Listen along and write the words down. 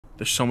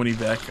There's so many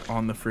Mech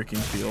on the freaking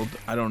field.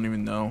 I don't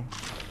even know.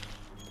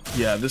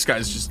 Yeah, this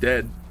guy's just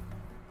dead.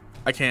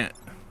 I can't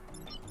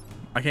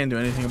do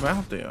anything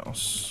about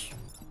this.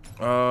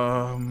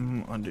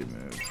 Undo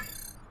move.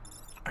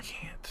 I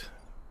can't.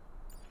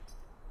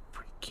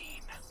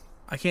 Freaking.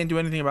 I can't do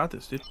anything about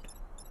this, dude.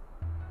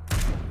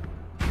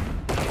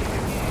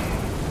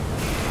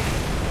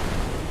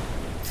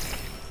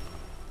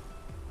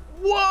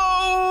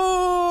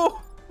 Whoa!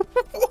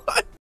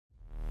 What?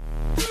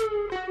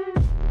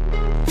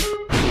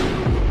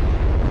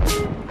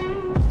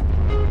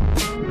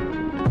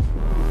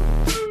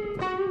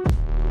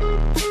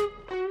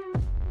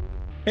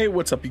 Hey,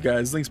 what's up you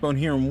guys? Linksbone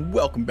here and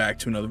welcome back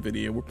to another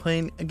video. We're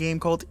playing a game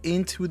called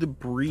Into the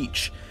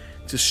Breach.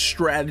 It's a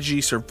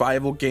strategy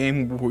survival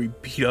game where we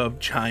beat up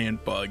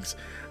giant bugs.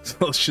 So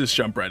let's just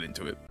jump right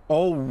into it.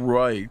 All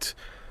right.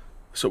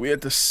 So we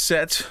had to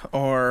set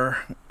our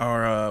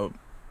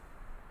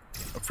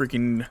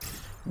freaking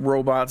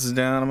robots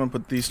down. I'm gonna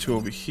put these two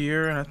over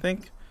here, and I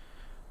think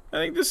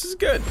this is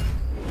good.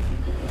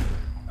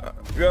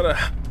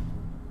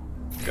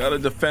 Gotta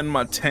defend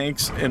my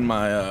tanks and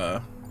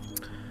my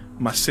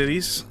my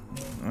cities.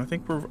 I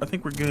think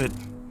we're good.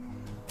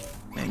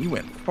 Man, you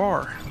went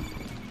far.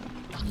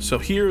 So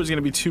here is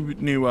gonna be two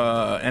new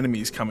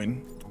enemies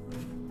coming.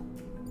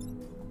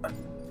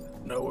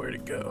 Nowhere to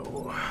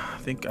go. I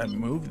think I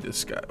moved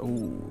this guy.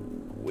 Oh,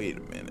 wait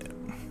a minute.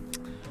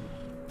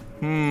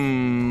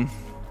 Can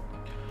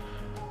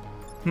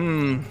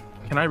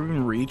I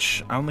even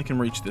reach? I only can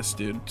reach this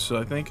dude. So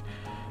I think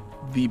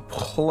the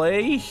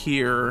play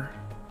here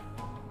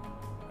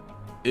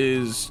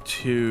is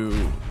to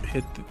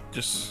hit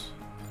just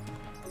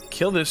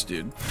kill this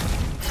dude,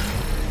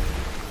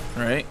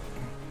 right?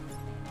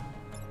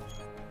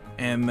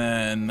 And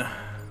then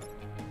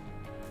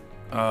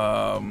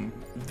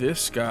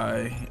this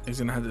guy is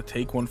gonna have to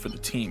take one for the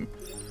team.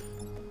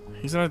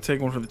 He's gonna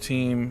take one for the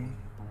team,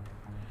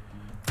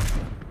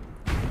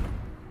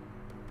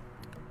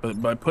 but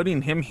by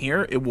putting him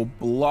here, it will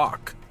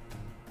block.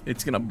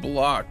 It's gonna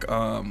block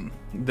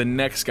the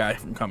next guy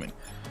from coming.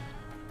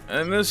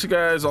 And this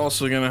guy is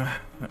also gonna,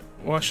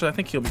 well, actually, I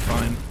think he'll be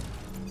fine.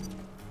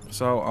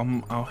 So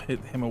I'll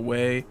hit him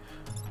away.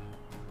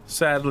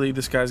 Sadly,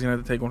 this guy's gonna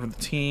have to take one for the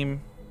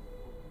team.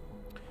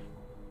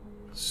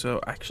 So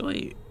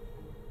actually,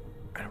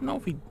 I don't know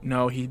if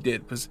he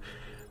did, because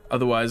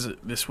otherwise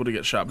this would have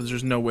got shot. But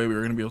there's no way we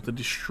were gonna be able to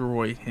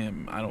destroy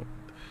him.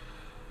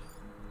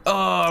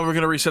 Oh, we're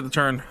gonna reset the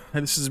turn.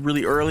 This is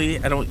really early.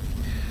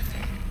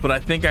 But I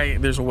think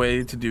there's a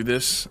way to do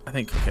this. I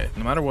think, okay,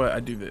 no matter what,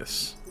 I do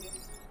this.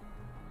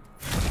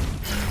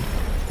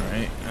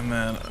 Right, and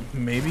then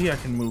maybe I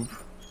can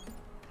move.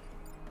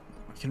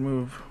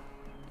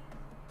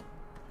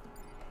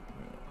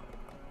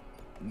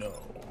 No.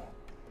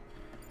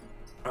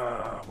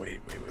 Wait.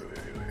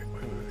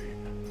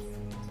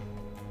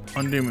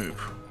 Undo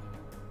move.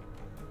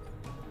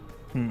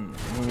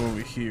 Move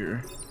over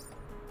here.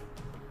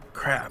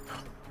 Crap.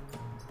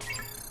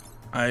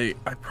 I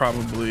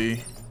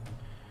probably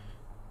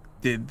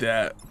did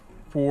that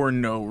for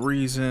no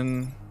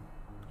reason.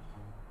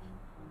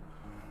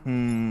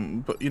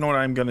 But you know what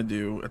I'm gonna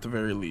do at the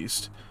very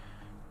least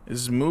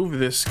is move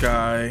this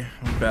guy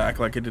back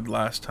like I did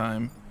last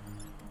time,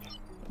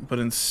 but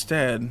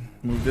instead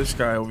move this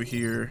guy over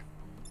here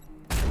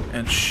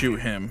and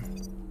shoot him.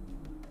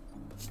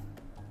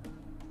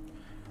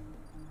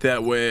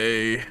 That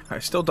way I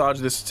still dodge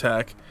this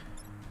attack,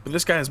 but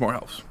this guy has more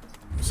health.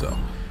 So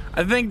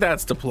I think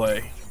that's the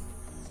play.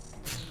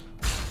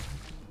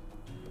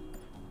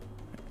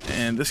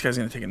 And this guy's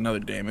gonna take another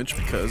damage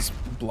because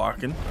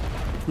blocking.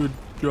 Good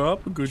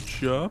job.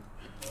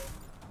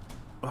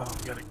 Oh,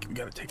 we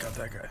gotta take out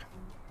that guy.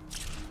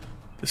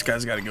 This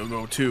guy's gotta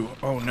go too.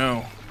 Oh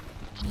no.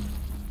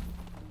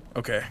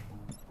 Okay.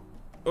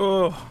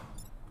 Oh,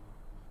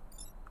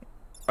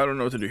 I don't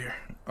know what to do here.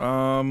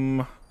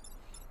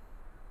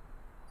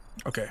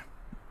 Okay.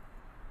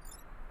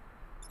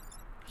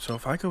 So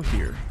if I go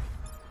here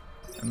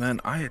and then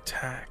I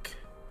attack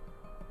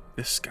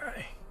this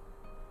guy,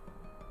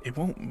 it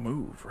won't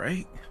move,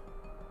 right?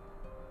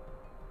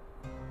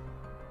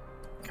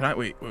 Can I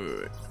wait?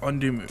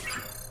 Undo move.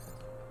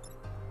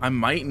 I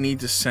might need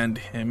to send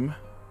him.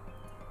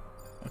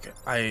 Okay.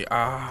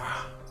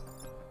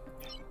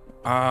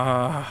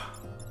 Oh,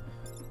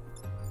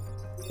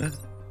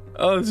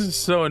 this is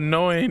so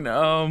annoying.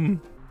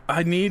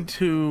 I need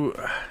to,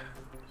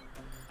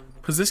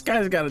 because this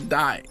guy's got to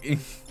die.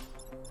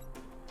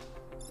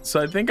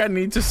 So I think I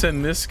need to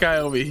send this guy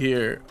over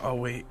here. Oh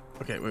wait.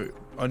 Okay, wait.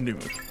 Undo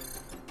move.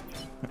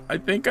 I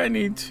think I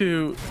need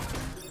to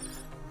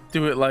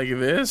do it like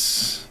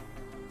this,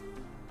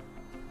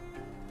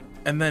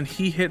 and then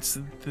he hits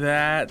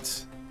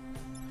that.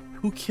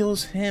 Who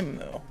kills him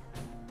though?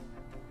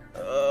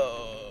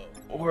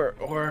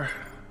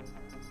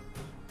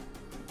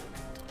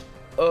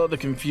 Oh, the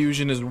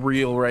confusion is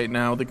real right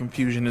now. The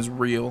confusion is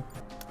real.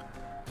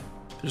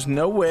 There's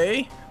no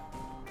way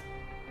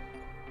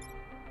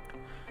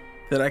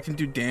that I can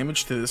do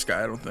damage to this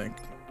guy, I don't think.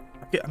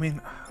 Okay, I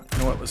mean, you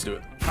know what? Let's do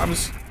it. I'm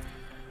just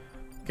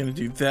gonna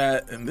do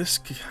that, and this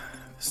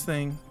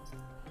thing.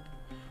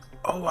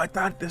 Oh, I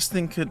thought this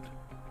thing could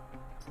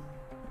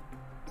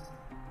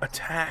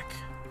attack.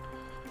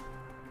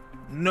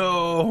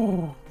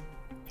 No,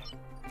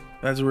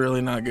 that's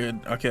really not good.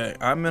 Okay,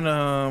 I'm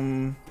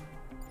gonna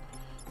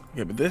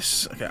okay, but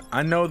this, okay,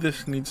 I know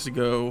this needs to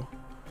go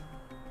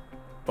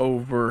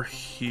over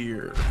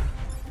here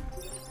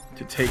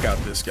to take out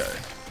this guy.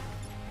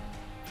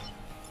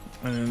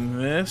 And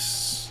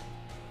this,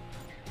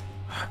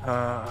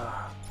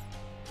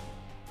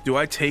 do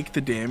I take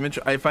the damage?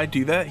 If I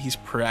do that, he's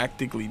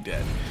practically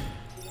dead.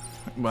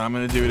 But I'm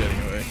gonna do it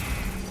anyway.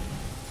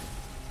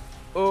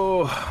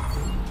 Oh.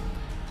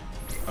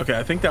 Okay,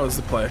 I think that was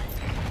the play.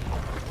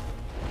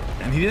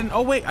 And he didn't,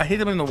 oh wait, I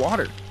hit him in the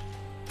water.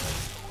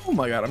 Oh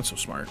my god, I'm so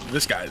smart.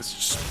 This guy is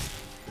just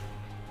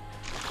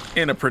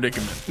in a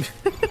predicament.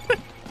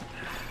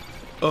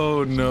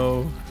 Oh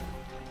no.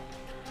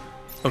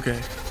 Okay.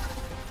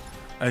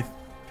 I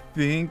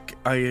think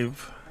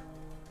I've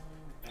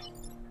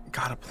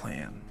got a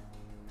plan.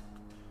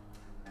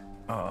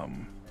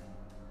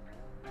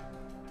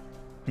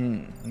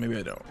 Maybe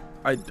I don't.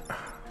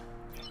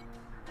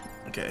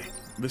 Okay,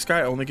 this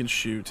guy only can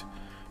shoot,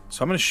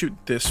 so I'm gonna shoot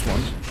this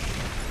one.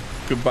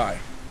 Goodbye.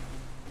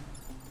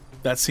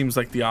 That seems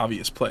like the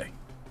obvious play.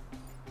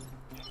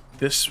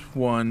 This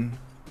one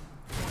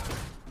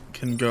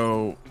can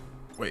go,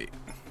 wait,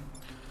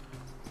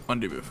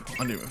 undo move,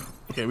 undo move.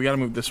 Okay, we gotta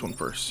move this one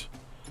first.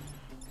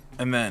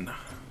 And then,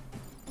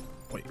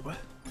 wait, what?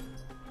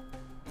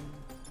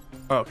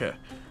 Oh, okay.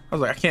 I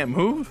was like, I can't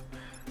move?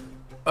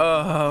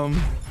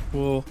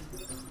 We'll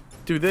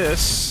do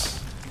this.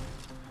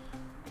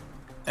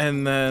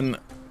 And then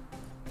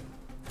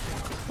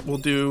we'll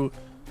do,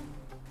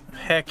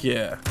 heck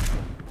yeah.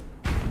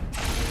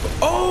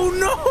 Oh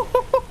no!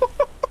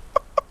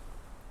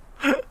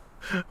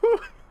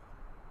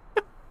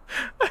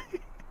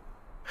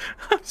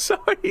 I'm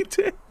sorry,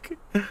 Dick.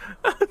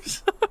 I'm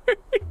sorry.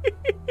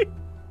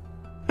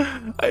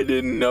 I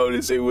didn't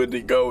notice it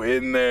would go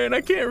in there and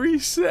I can't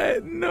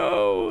reset.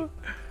 No.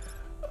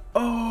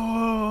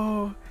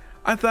 Oh,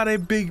 I thought I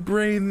big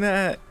brained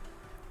that.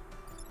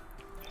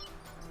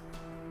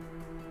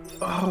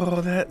 Oh,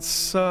 that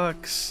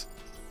sucks.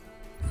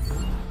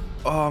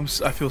 Oh,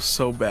 I feel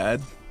so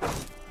bad.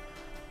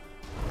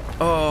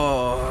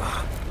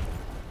 Oh,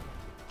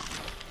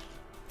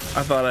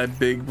 I thought I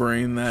big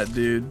brained that,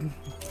 dude.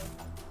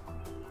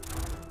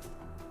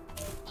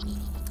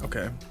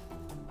 Okay.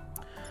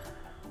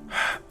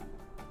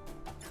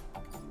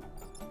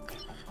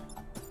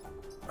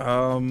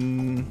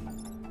 I'm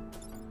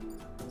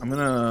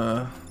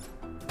gonna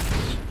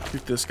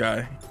shoot this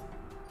guy.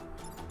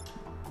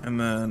 And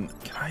then,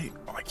 can I,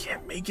 oh, I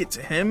can't make it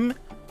to him?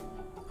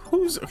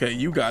 Who's, okay,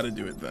 you gotta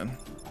do it then.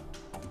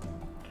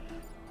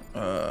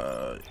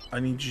 I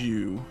need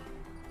you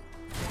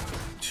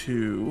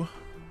to,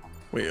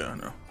 wait,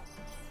 no.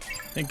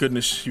 Thank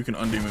goodness you can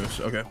undo moves,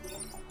 okay.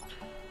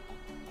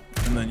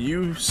 And then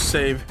you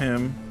save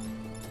him.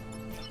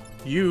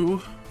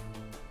 You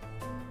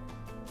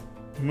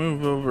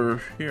move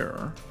over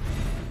here.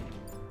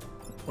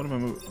 What am I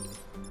moving?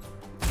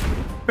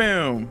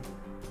 Boom.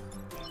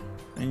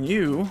 And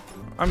you,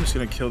 I'm just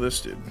gonna kill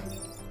this dude.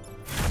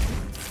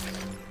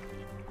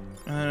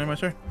 And then my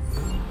turn.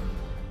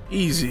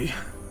 Easy.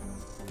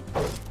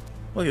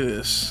 Look at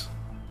this.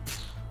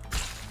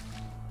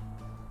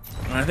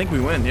 And I think we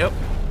win, yep.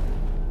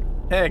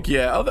 Heck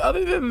yeah,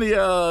 other than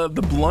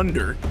the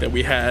blunder that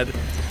we had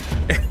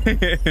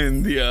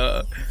in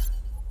the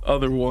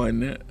other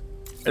one,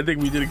 I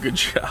think we did a good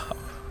job.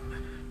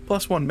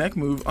 +1 mech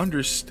move,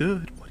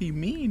 understood. What do you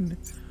mean?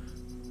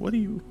 What do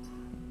you...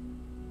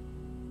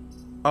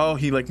 Oh,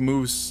 he like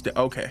moves,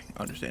 okay,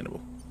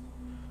 understandable.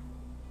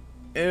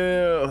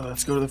 Ew,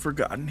 let's go to the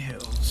Forgotten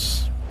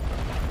Hills.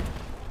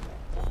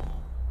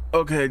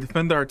 Okay,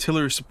 defend the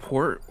artillery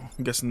support,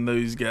 I'm guessing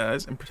those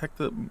guys, and protect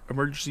the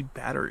emergency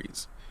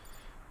batteries.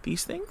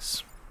 These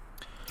things?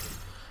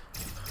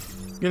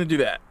 I'm gonna do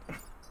that.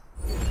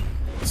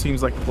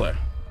 Seems like the play.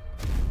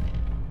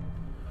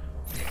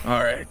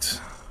 Alright.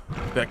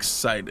 I'm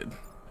excited.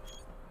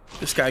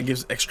 This guy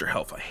gives extra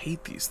health. I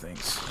hate these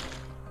things.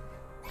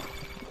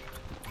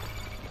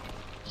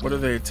 What are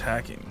they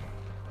attacking?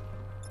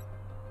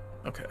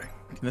 Okay.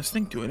 Can this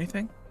thing do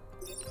anything?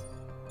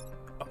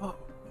 Oh.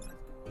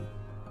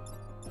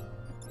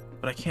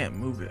 But I can't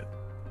move it.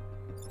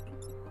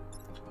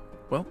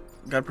 Well,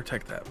 gotta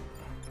protect that.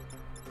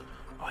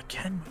 Oh, I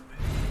can move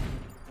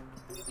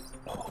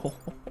it.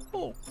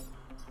 Oh,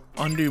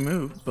 undo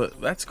move, but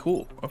that's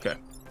cool. Okay.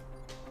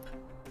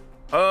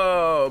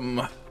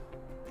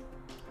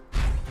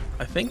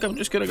 I think I'm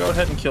just gonna go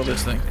ahead and kill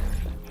this thing.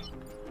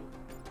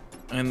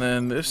 And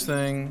then this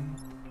thing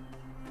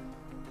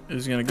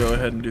is gonna go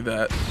ahead and do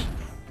that.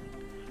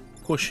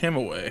 Push him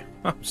away.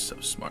 I'm so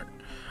smart.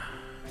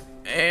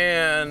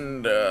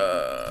 And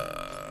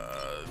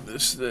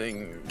this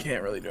thing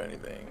can't really do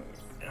anything.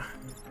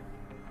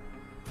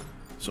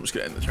 So I'm just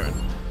gonna end the turn.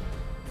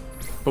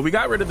 But we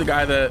got rid of the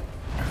guy that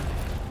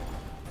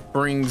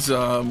brings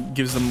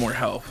gives them more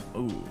health.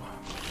 Ooh,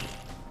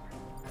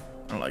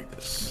 I don't like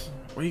this.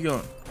 Where are you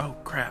going? Oh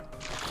crap.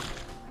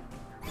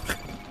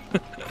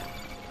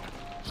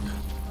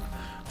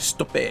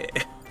 Stop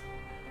it.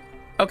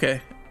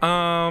 Okay.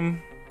 Not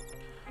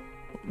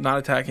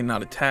attacking,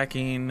 not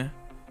attacking.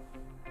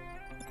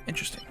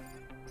 Interesting.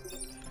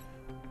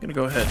 I'm gonna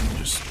go ahead and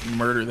just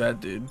murder that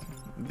dude.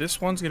 This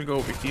one's gonna go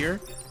over here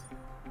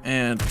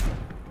and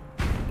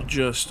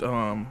just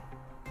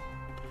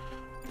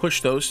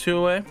push those two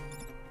away.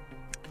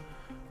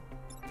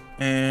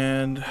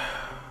 And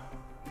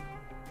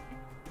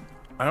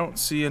I don't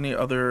see any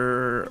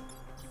other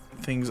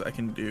things I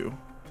can do.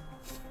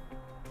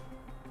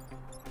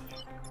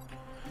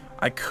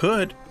 I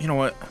could, you know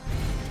what?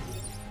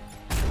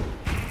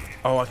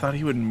 Oh, I thought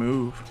he would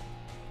move.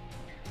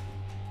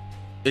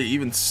 It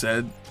even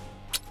said.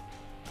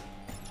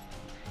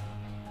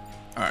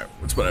 Alright,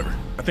 it's whatever.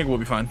 I think we'll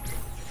be fine.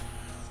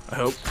 I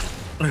hope.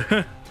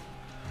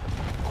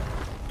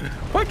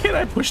 Why can't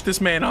I push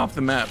this man off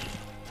the map?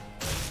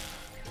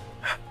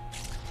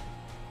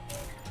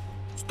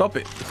 Stop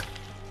it.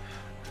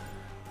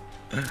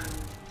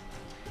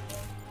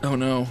 Oh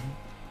no.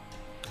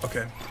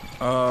 Okay.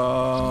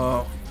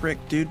 Frick,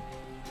 dude.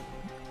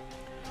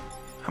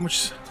 How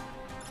much?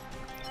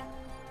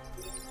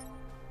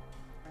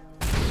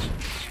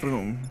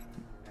 Boom.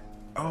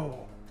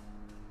 Oh.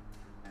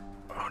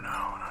 Oh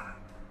no.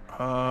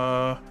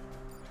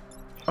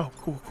 Oh,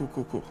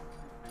 cool.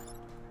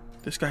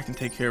 This guy can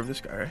take care of this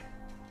guy, right?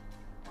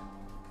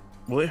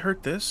 Will it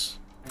hurt this?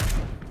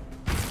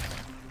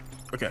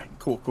 Okay,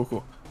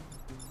 cool.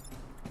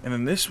 And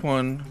then this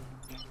one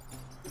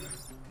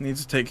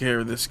needs to take care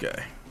of this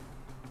guy.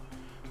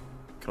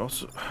 Could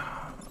also,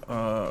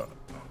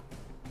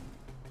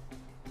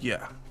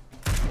 yeah,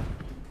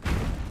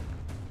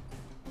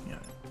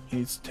 he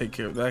needs to take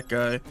care of that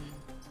guy.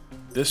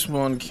 This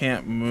one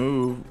can't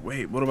move.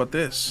 Wait, what about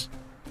this?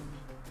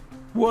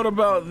 What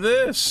about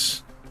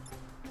this?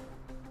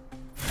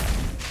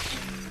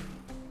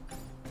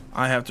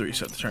 I have to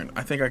reset the turn.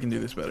 I think I can do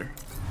this better.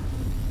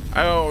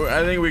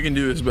 I think we can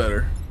do this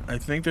better. I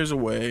think there's a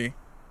way.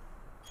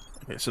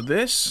 Okay, so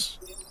this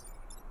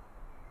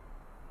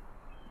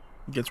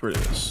gets rid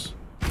of this.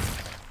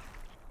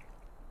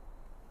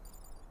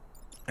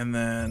 And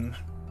then,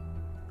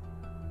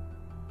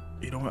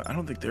 you know what? I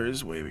don't think there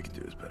is a way we can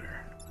do this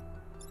better.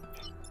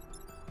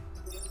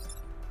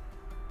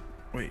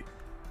 Wait,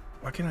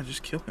 why can't I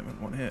just kill him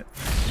in one hit?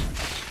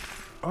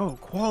 Oh,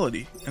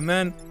 quality. And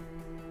then,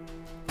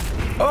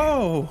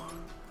 oh,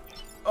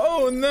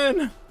 and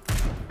then,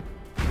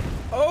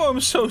 oh,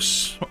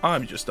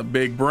 I'm just a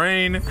big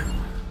brain.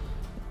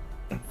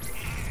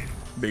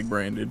 Big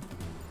brain, dude.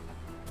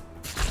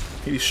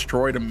 He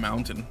destroyed a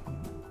mountain.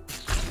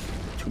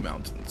 2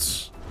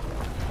 mountains.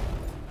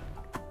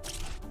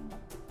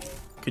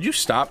 Could you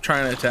stop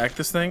trying to attack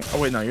this thing?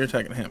 Oh wait, no, you're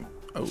attacking him.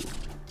 Oh.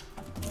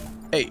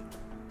 Hey.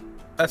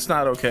 That's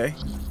not okay.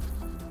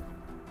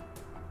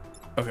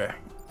 Okay.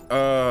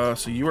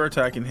 So you are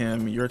attacking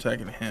him, you're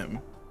attacking him.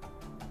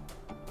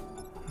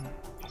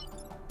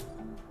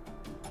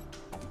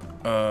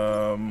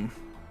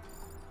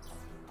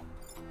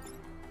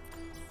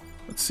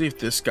 Let's see if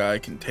this guy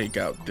can take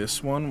out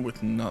this one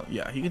with no.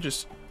 Yeah, he can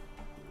just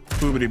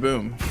boobity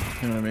boom.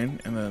 You know what I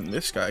mean? And then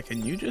this guy,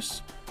 can you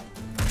just?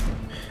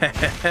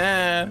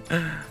 And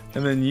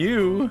then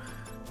you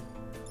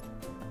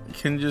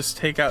can just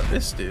take out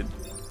this dude.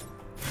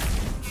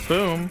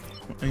 Boom,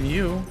 and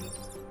you.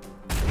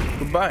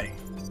 Goodbye.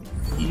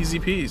 Easy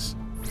peas.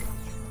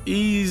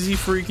 Easy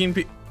freaking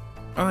pea.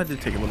 Oh, I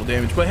did take a little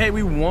damage, but hey,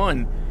 we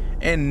won,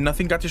 and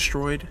nothing got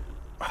destroyed.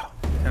 Oh,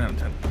 10 out of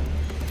 10.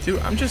 Dude,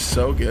 I'm just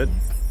so good.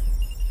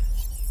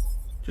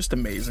 Just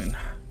amazing.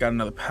 Got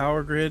another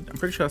power grid. I'm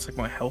pretty sure that's like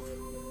my health.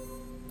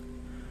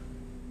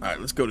 All right,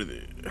 let's go to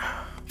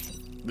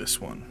this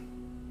one.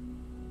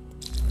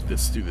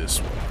 Let's do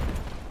this one.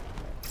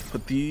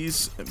 Put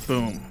these,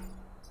 boom.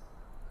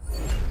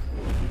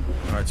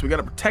 All right, so we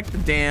gotta protect the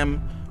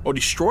dam or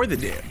destroy the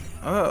dam.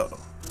 Oh.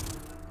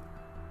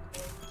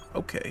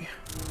 Okay.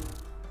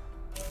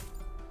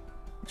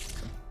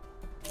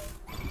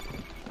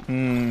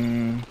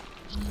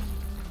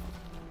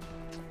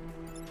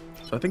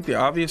 So I think the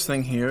obvious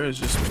thing here is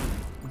just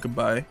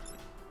goodbye.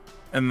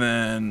 And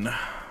then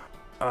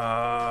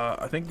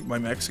I think my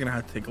mech's gonna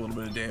have to take a little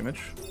bit of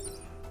damage.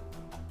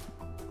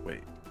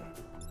 Wait.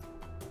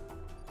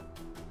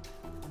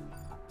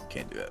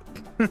 Can't do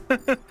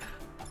that.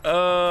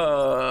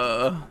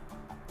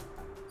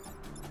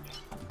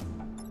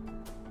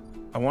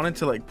 I wanted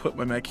to like put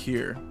my mech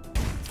here.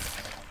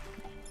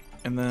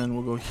 And then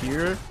we'll go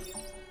here.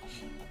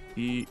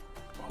 Oh,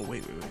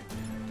 wait.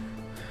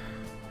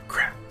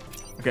 Crap.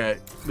 Okay,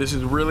 this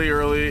is really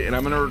early and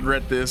I'm gonna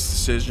regret this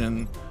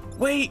decision.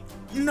 Wait,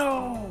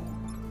 no.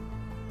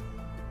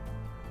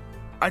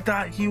 I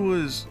thought he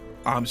was,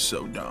 I'm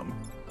so dumb.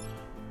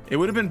 It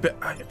would have been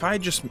if I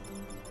just, if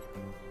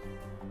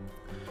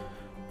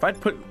I'd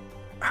put,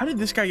 how did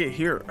this guy get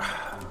here?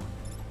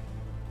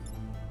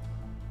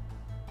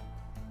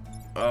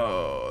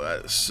 Oh,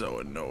 That is so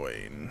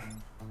annoying.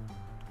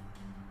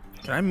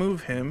 Can I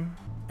move him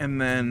and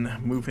then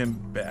move him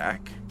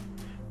back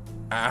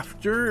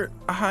after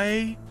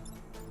I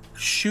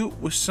shoot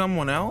with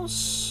someone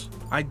else?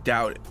 I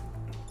doubt it.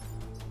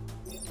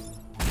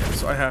 Yeah,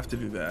 so I have to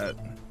do that.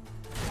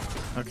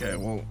 Okay,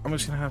 well, I'm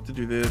just gonna have to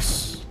do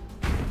this.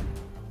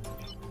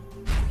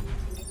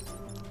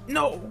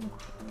 No!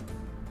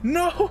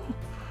 No!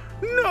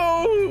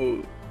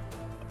 No!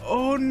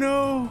 Oh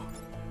no!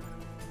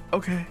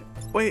 Okay,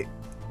 wait.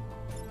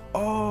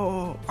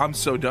 Oh, I'm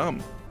so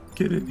dumb.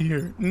 Get in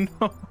here.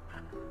 No.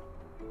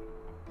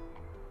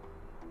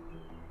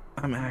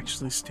 I'm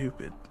actually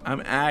stupid.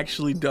 I'm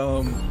actually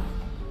dumb.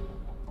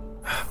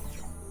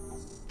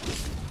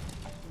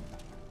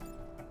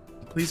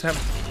 Please have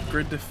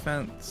grid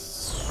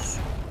defense.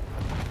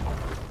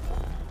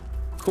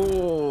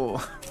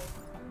 Cool.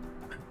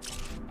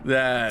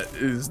 That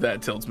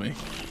tilts me.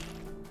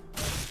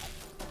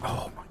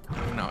 Oh my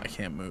god, no, I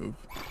can't move.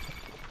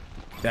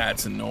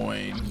 That's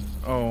annoying.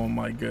 Oh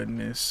my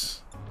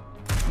goodness.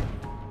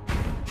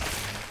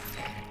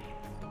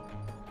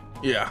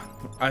 Yeah,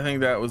 I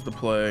think that was the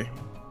play.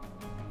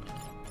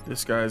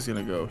 This guy's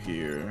gonna go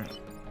here.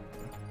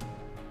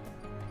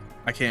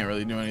 I can't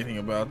really do anything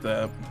about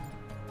that.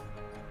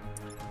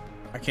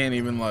 I can't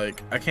even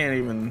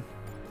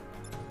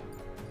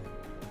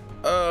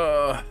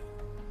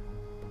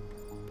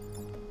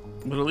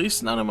but at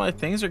least none of my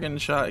things are getting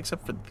shot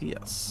except for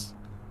this.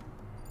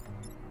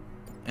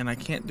 And I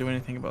can't do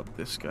anything about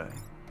this guy.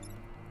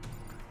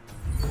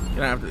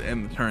 Gonna have to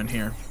end the turn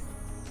here.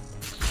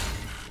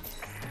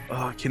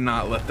 Oh, I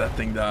cannot let that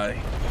thing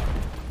die.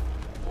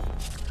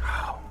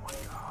 Oh my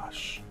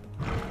gosh.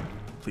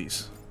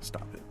 Please,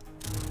 stop it.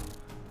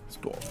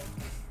 Stop.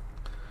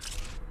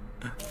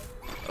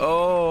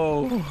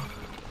 Oh.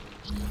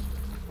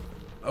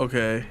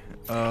 Okay.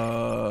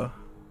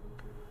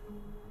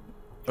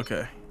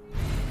 Okay.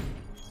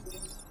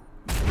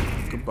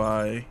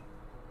 Goodbye.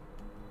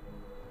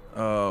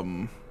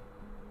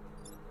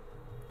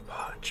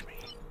 Fudge me.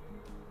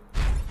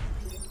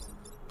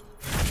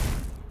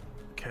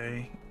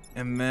 Okay.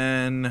 And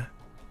then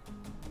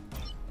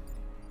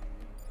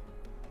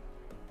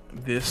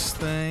this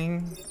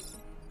thing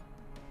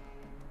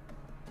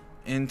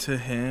into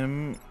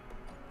him.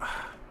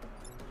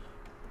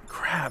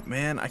 Crap,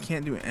 man, I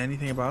can't do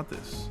anything about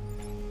this.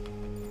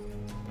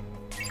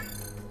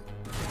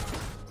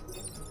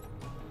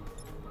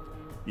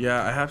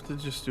 Yeah, I have to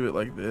just do it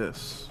like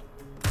this.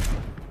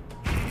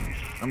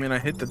 I mean, I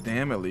hit the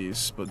dam at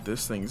least, but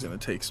this thing's gonna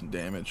take some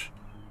damage.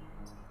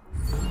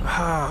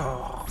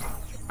 Oh,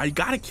 I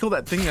gotta kill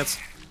that thing that's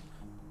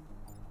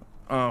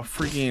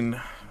freaking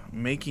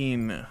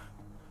making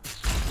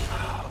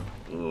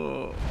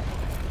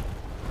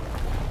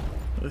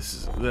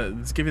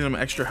it's giving them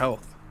extra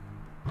health.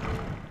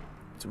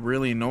 It's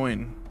really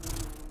annoying.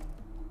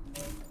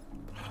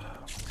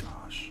 Oh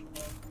gosh,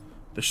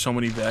 there's so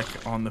many Mech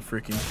on the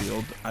freaking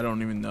field. I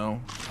don't even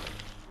know.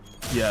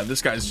 Yeah,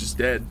 this guy's just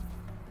dead.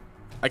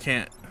 I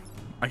can't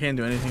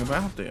do anything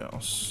about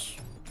this.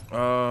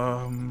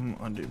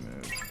 Undo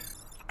move.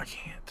 I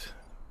can't.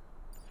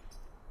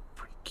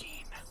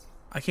 Freaking.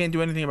 I can't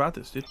do anything about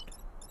this, dude.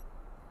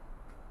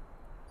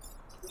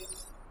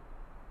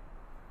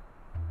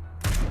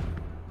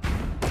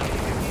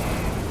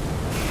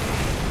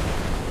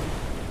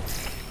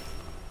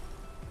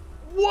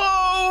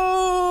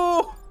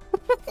 Whoa!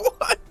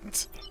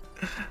 What?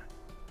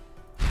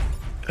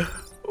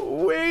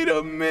 Wait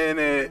a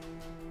minute.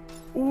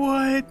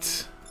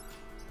 What?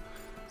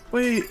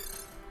 Wait.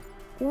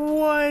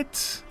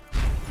 What?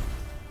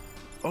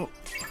 Oh.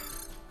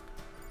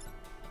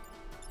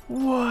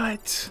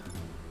 What?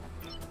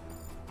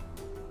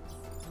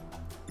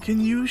 Can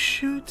you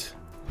shoot?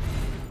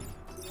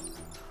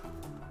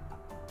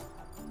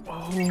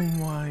 Oh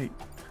my.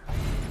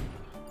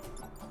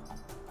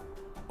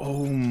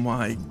 Oh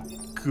my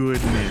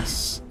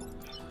goodness.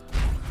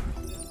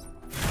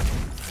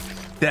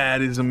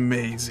 That is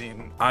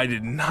amazing. I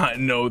did not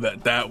know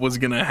that that was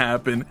gonna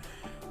happen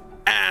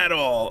at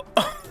all.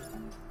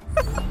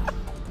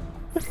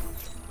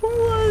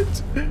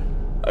 What?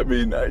 I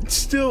mean, I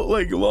still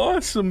like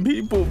lost some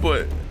people,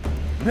 but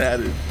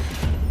that's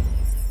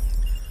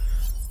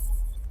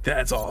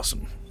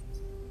awesome.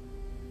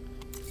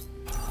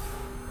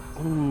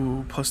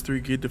 Ooh,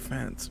 +3 good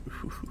defense.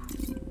 Ooh.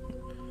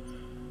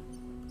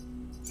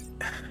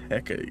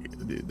 Heck,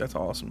 dude, that's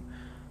awesome.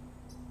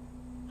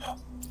 Oh,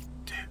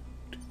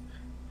 dude.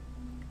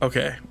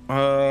 Okay.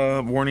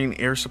 Warning,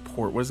 air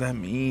support. What does that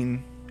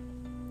mean?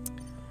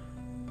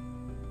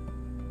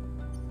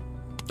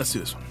 Let's do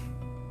this one.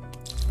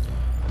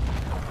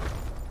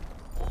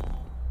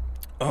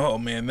 Oh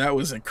man, that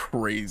was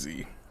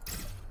crazy.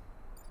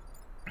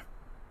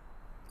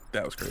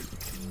 That was crazy.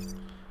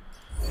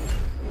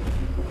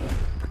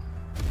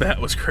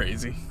 That was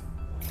crazy.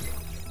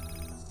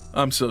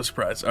 I'm so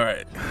surprised. All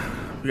right,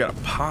 we got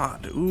a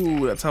pod.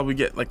 Ooh, that's how we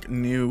get like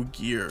new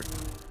gear.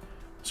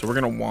 So we're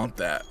gonna want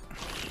that.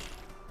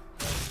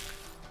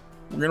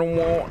 We're gonna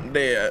want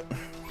that.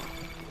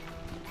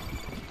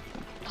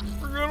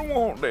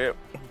 want that.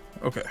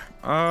 Okay.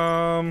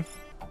 I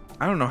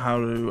don't know how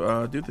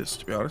to do this,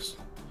 to be honest.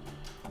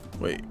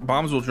 Wait,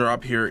 bombs will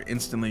drop here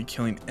instantly,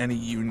 killing any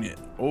unit.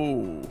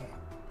 Oh,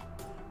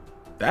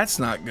 that's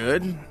not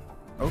good.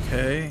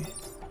 Okay.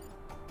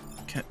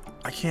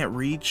 I can't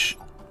reach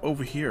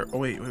over here. Oh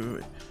wait.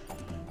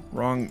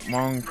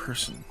 Wrong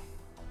person.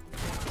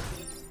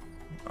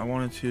 I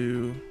wanted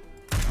to.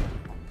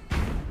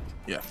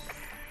 Yeah.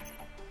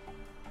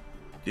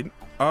 Didn't.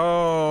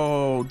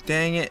 Oh,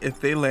 dang it! If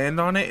they land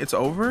on it, it's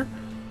over.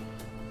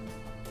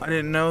 I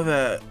didn't know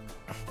that.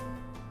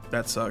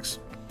 That sucks.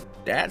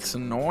 That's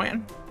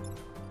annoying.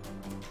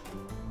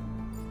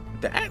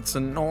 That's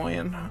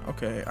annoying.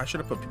 Okay, I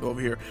should have put people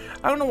over here.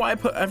 I don't know why I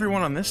put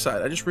everyone on this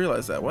side. I just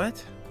realized that.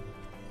 What?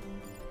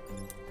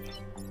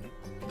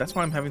 That's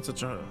why I'm having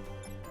such a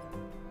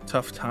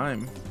tough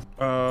time.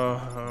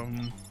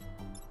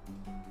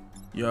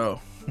 Yo.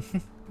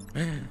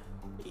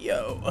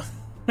 Yo.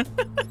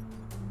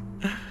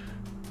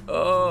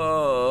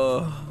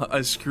 Oh,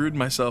 I screwed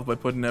myself by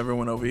putting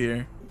everyone over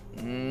here.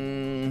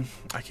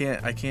 I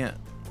can't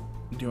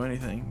do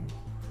anything.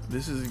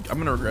 I'm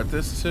gonna regret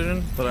this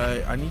decision, but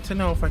I need to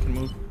know if I can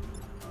move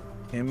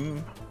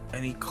him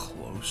any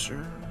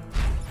closer.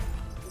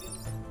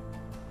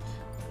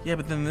 Yeah,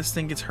 but then this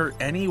thing gets hurt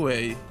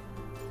anyway.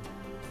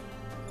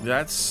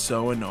 That's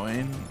so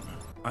annoying.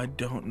 I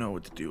don't know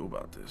what to do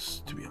about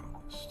this, to be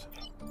honest.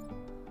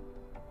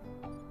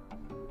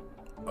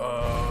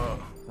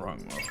 Wrong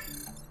one.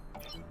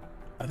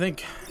 I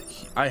think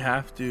I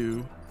have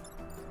to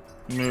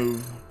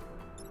move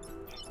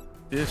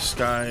this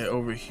guy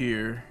over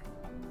here,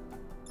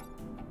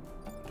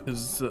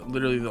 because it's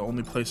literally the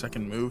only place I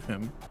can move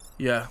him.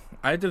 Yeah,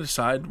 I had to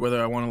decide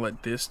whether I want to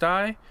let this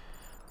die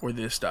or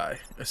this die.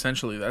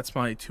 Essentially, that's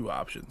my two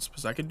options,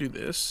 because I could do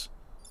this.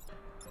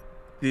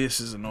 This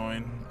is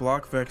annoying.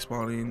 Block Vex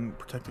spawning,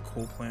 protect the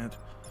coal plant.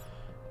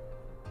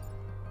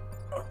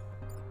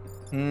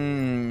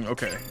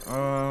 Okay.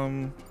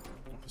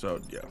 So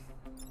yeah.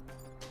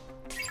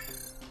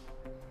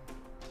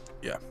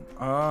 Yeah.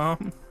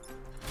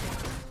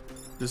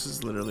 This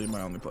is literally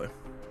my only play.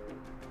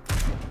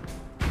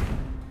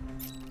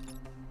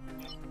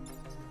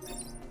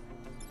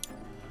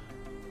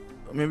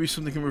 Maybe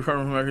something can be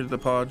recovered from record to the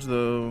podge,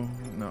 though.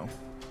 No.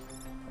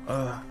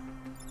 And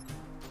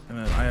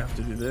then I have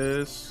to do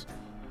this.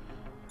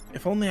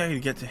 If only I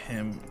could get to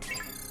him.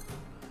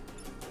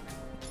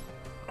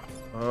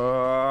 If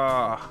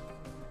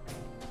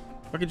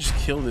I could just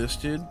kill this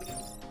dude.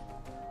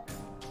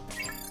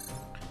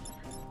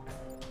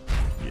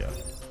 Yeah.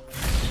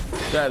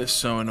 That is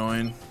so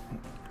annoying.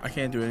 I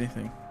can't do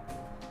anything.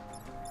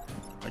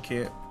 I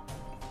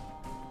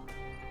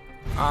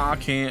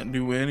can't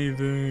do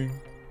anything.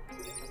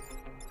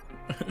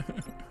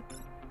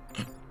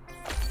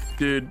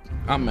 Dude,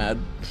 I'm mad.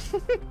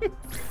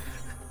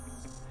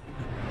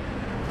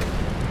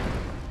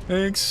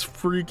 Thanks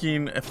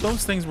freaking. If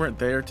those things weren't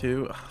there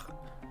too.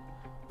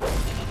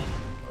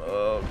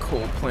 Oh,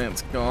 coal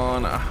plant's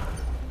gone.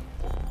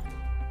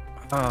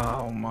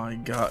 Oh my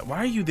god. Why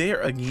are you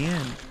there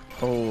again?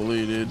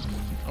 Holy dude.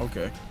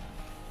 Okay.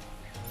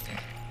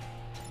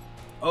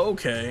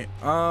 Okay.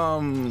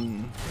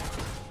 Gonna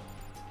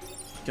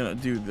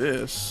do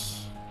this.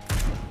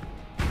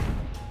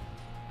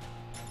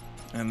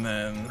 And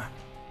then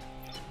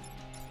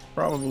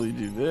probably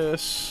do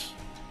this.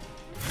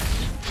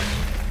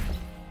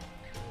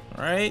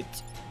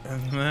 Right?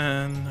 And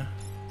then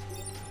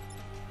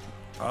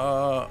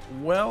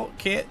well,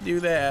 can't do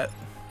that.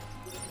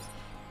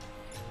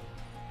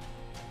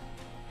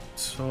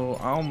 So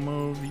I'll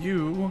move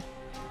you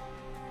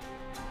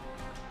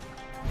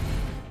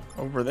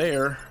over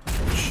there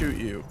and shoot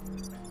you.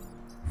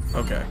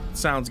 Okay,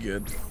 sounds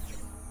good.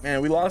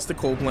 Man, we lost the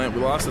coal plant,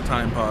 we lost the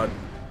time pod,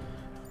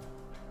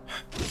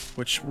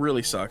 which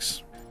really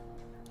sucks.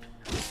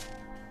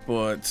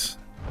 But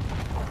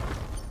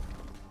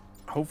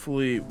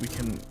hopefully we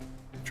can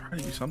try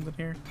to do something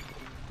here.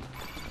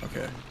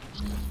 Okay.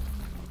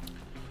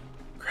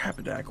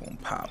 Crap-a-dackle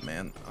and pop,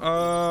 man.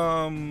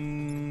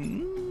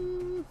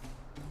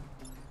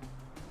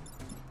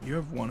 You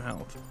have 1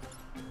 health.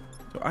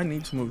 So I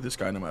need to move this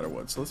guy no matter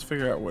what. So let's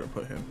figure out where to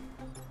put him.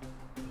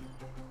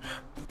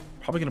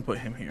 Probably gonna put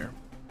him here.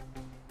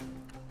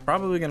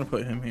 Probably gonna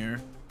put him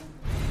here.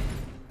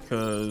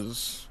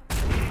 Because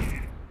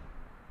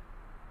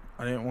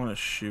I didn't want to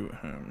shoot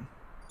him.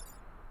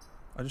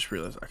 I just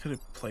realized I could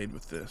have played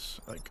with this.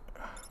 Like,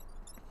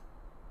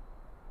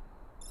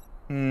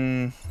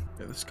 yeah,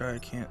 this guy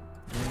can't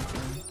do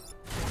anything.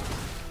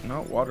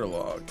 Not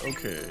waterlogged.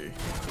 Okay.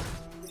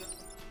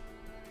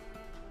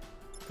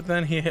 But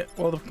then he hit.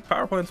 Well, the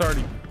power plant's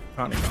already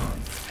kind of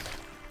gone.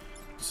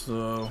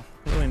 So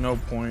really no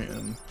point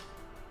in.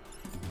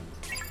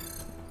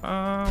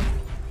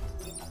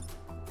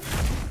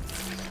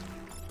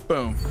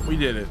 Boom. We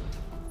did it.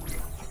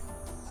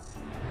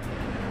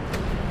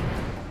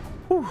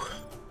 Whew.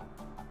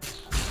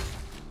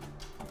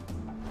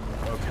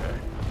 Okay.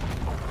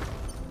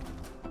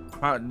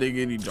 Hot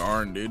diggity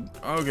darn, dude.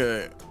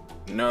 Okay.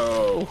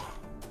 No.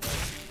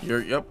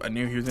 Yep, I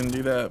knew he was gonna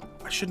do that.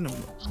 I shouldn't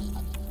have.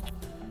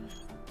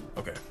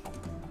 Okay.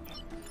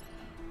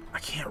 I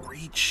can't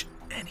reach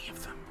any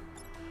of them.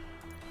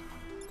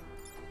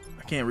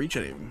 I can't reach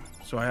any of them.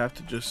 So I have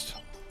to just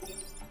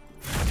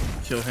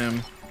kill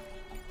him.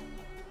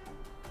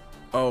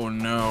 Oh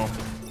no.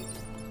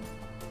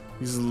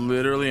 He's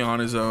literally on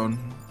his own.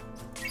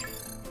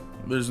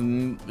 There's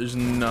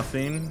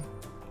nothing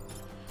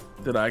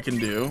that I can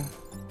do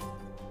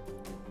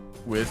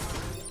with.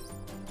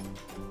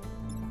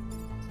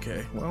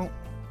 Okay, well,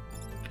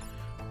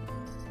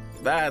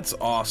 that's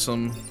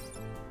awesome.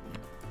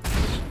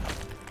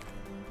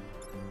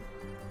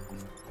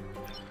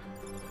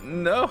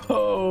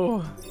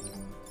 No.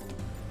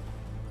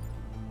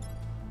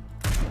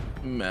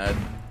 I'm mad.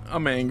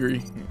 I'm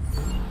angry.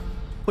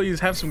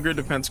 Please have some grid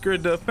defense.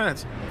 Grid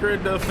defense.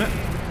 Grid defense.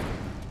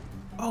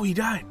 Oh, he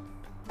died.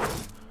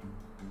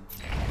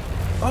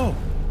 Oh.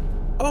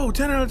 Oh,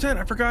 10 out of 10.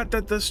 I forgot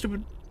that the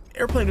stupid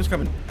airplane was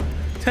coming.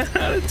 10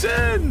 out of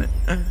 10.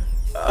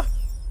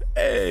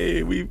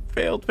 Hey, we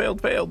failed,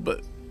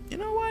 but you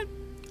know what?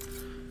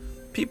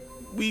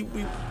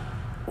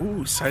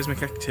 Ooh,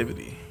 seismic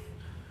activity.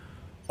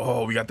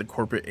 Oh, we got the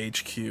corporate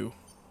HQ.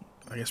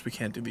 I guess we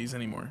can't do these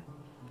anymore.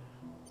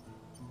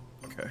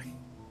 Okay.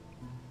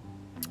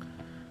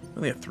 I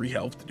only have 3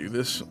 health to do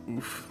this.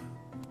 Oof.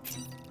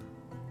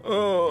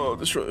 Oh,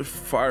 destroy the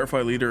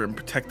firefight leader and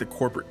protect the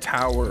corporate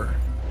tower.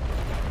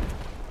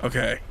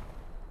 Okay.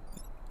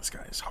 This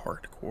guy is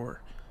hardcore.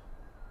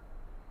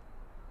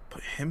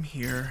 Put him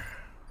here.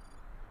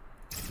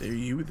 There,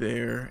 you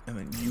there, and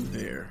then you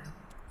there.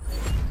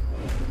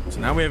 So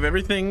now we have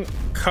everything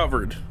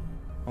covered,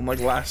 unlike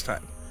last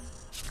time.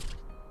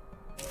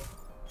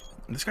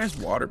 And this guy's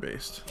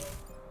water-based.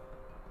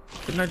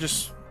 Couldn't I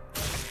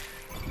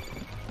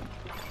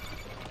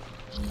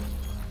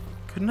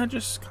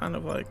just kind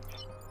of like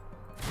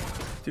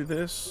do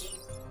this?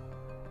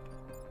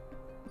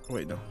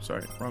 Wait, no,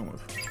 sorry, wrong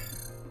move.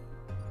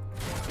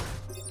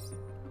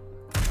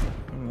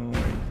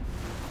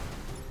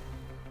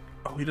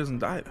 Oh, he doesn't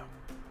die though.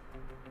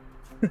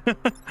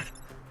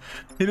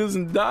 He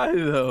doesn't die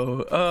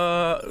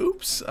though.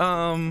 Oops.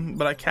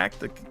 But I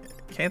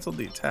canceled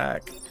the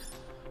attack.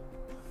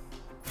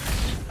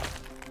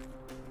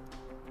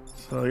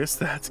 So I guess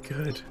that's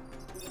good.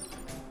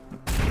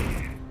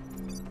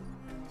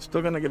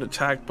 Still gonna get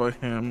attacked by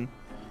him,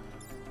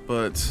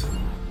 but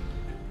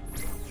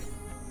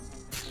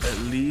at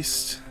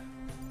least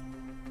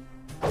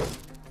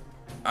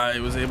I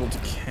was able to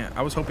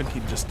I was hoping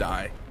he'd just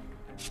die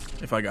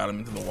if I got him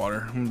into the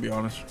water. I'm gonna be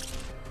honest.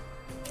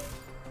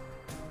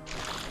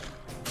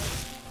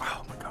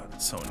 Oh my god,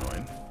 that's so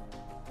annoying.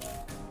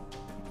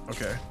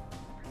 Okay.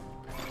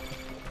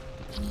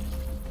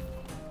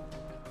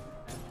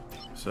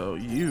 So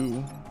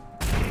you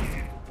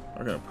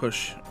are gonna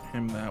push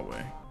him that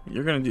way.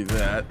 You're gonna do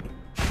that.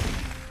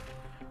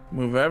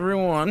 Move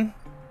everyone.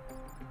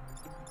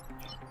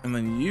 And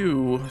then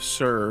you,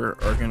 sir,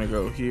 are gonna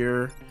go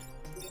here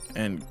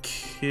and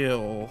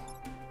kill.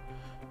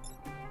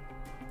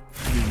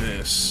 Do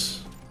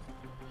this.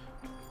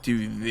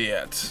 Do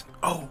that.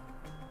 Oh!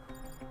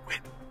 Wait.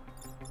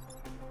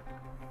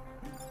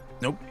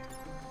 Nope.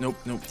 Nope,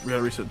 nope. We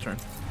gotta reset the turn.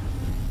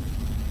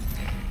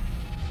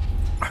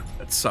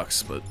 That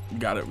sucks, but we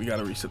got it. We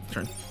gotta reset the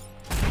turn.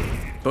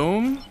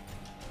 Boom.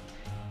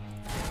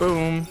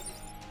 Boom.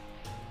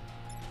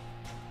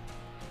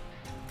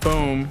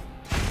 Boom.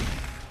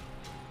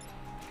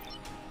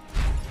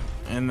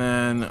 And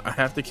then I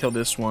have to kill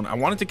this one. I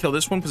wanted to kill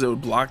this one because it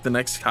would block the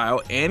next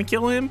Kyle and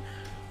kill him.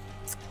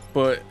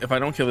 But if I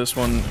don't kill this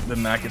one,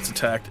 then that gets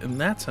attacked. And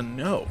that's a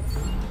no.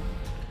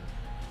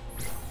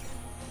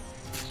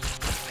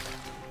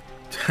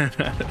 10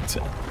 out of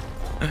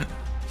 10.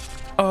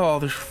 Oh,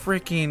 there's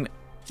freaking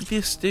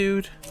this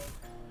dude.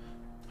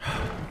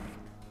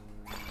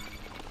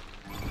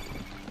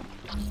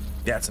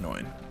 That's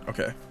annoying.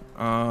 Okay.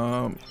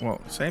 Well,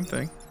 same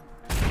thing.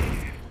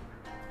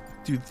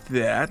 Do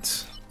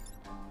that.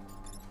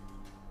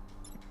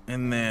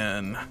 And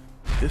then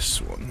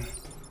this one.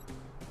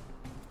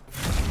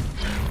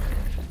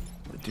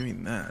 We're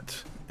doing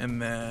that.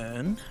 And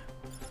then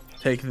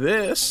take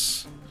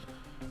this.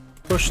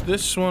 Push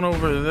this one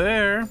over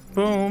there.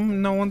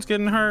 Boom. No one's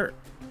getting hurt.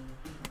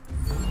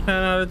 10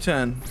 out of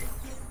 10.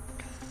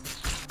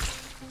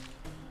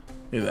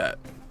 Look at that.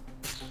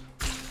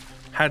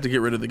 Had to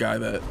get rid of the guy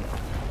that.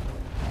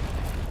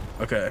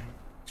 Okay.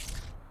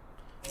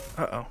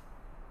 Uh-oh.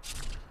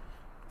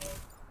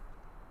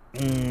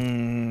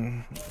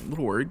 A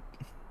little worried.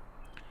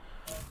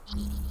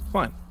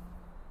 Fine.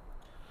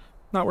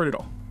 Not worried at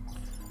all.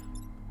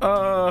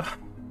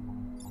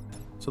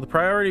 So the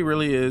priority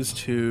really is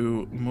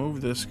to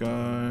move this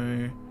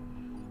guy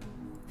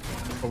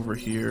over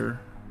here.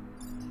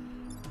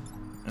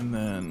 And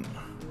then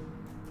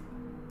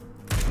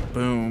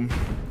boom.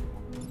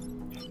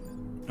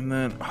 And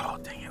then, oh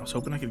dang it, I was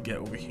hoping I could get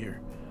over here.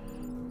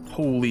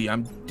 Holy,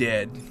 I'm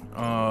dead.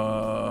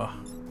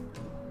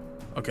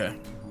 Okay,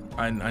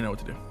 I know what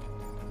to do.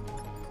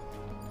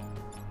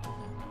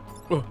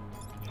 Oh.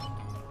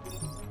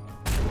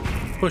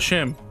 push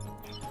him.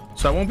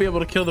 So I won't be able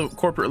to kill the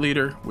corporate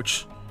leader,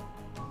 which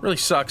really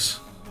sucks.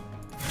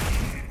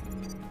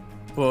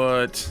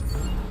 But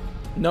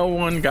no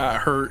one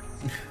got hurt.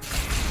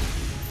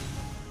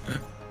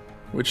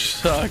 Which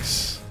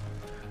sucks.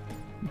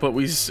 But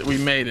we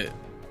made it.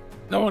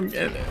 No one...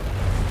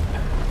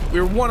 We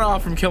were one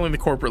off from killing the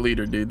corporate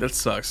leader, dude. That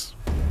sucks.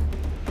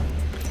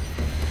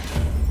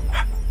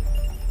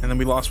 And then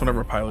we lost one of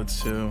our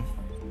pilots, too.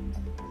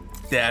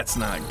 That's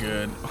not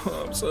good.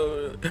 Oh, I'm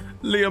so...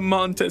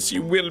 Leomontes,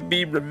 you will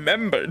be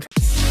remembered.